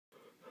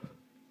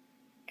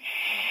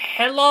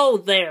Hello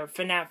there,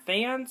 FNAF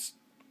fans.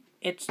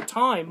 It's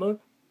time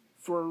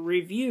for a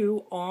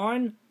review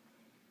on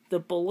the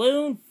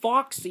Balloon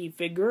Foxy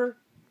figure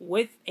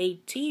with a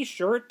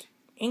T-shirt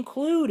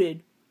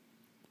included.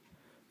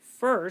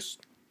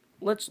 First,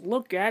 let's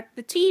look at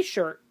the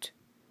T-shirt.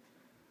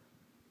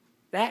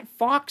 That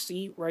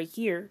Foxy right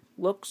here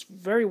looks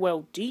very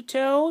well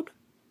detailed.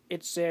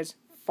 It says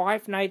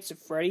Five Nights at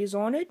Freddy's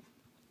on it.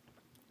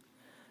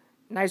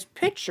 Nice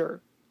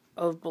picture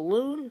of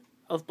Balloon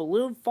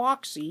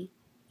Foxy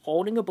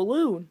holding a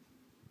balloon.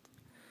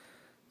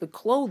 The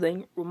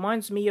clothing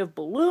reminds me of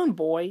Balloon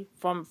Boy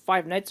from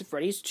Five Nights at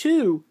Freddy's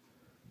 2.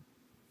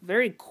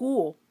 Very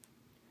cool.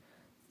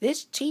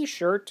 This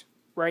T-shirt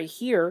right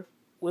here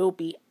will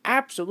be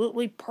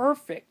absolutely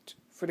perfect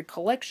for the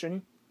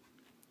collection.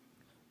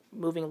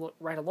 Moving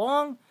right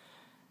along,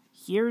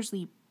 here's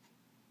the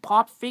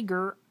pop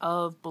figure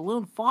of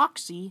Balloon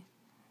Foxy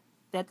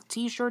that the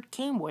T-shirt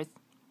came with.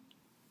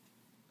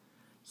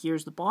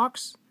 Here's the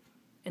box,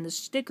 and the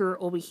sticker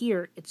over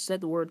here, it said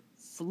the word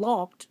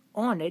flocked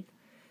on it.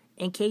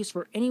 In case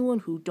for anyone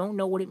who don't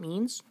know what it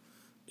means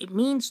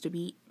to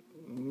be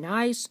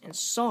nice and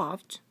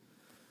soft.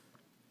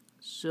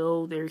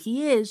 So there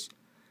he is.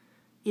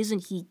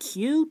 Isn't he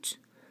cute?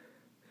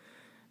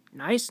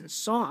 Nice and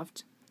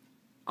soft.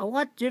 A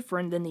lot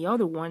different than the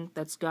other one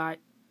that's got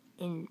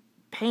in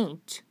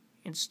paint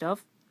and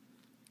stuff.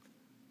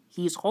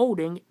 He's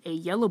holding a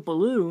yellow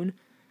balloon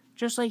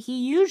just like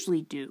he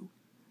usually do.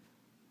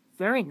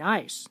 Very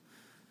nice.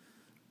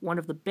 One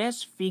of the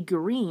best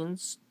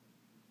figurines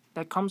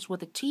that comes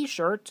with a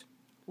T-shirt.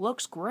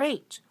 Looks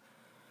great.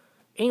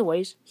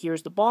 Anyways,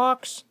 here's the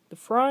box, the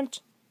front,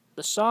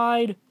 the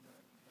side,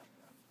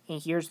 and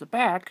here's the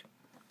back.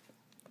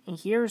 And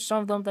here's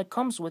some of them that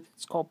comes with.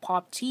 It's called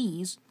Pop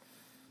Tees.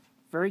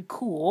 Very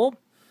cool.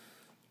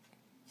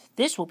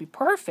 This will be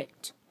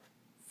perfect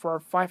for our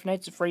Five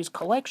Nights at Freddy's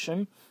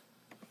collection.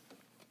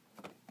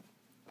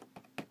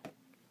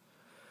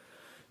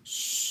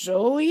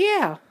 So,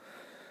 yeah.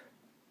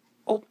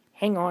 Oh,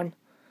 hang on.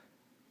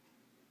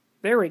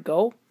 There we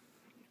go.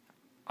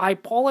 I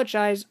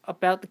apologize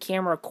about the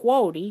camera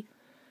quality,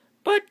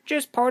 but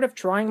just part of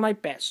trying my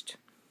best.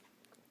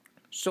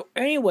 So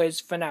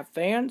anyways, FNAF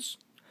fans,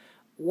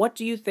 what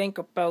do you think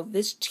about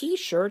this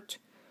T-shirt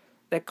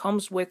that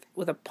comes with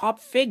a pop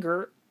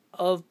figure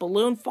of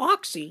Balloon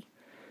Foxy?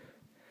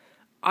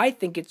 I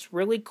think it's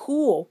really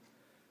cool.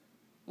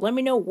 Let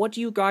me know what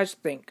you guys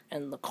think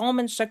in the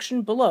comment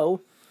section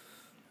below.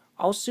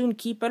 I'll soon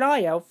keep an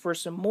eye out for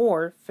some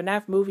more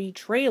FNAF movie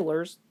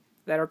trailers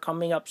that are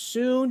coming up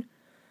soon.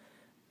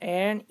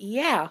 And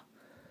yeah.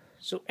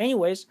 So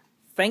anyways,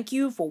 thank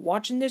you for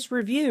watching this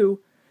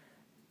review.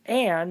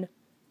 And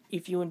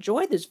if you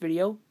enjoyed this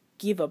video,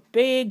 give a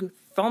big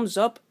thumbs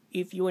up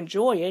if you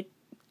enjoy it.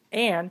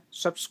 And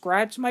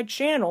subscribe to my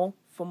channel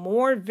for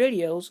more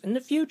videos in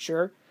the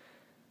future.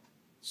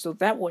 So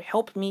that will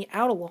help me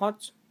out a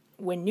lot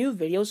when new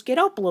videos get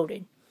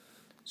uploaded.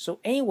 So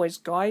anyways,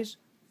 guys,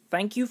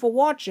 thank you for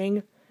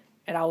watching.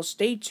 And I'll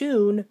stay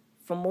tuned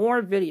for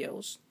more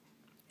videos.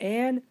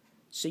 And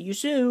see you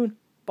soon.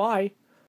 Bye.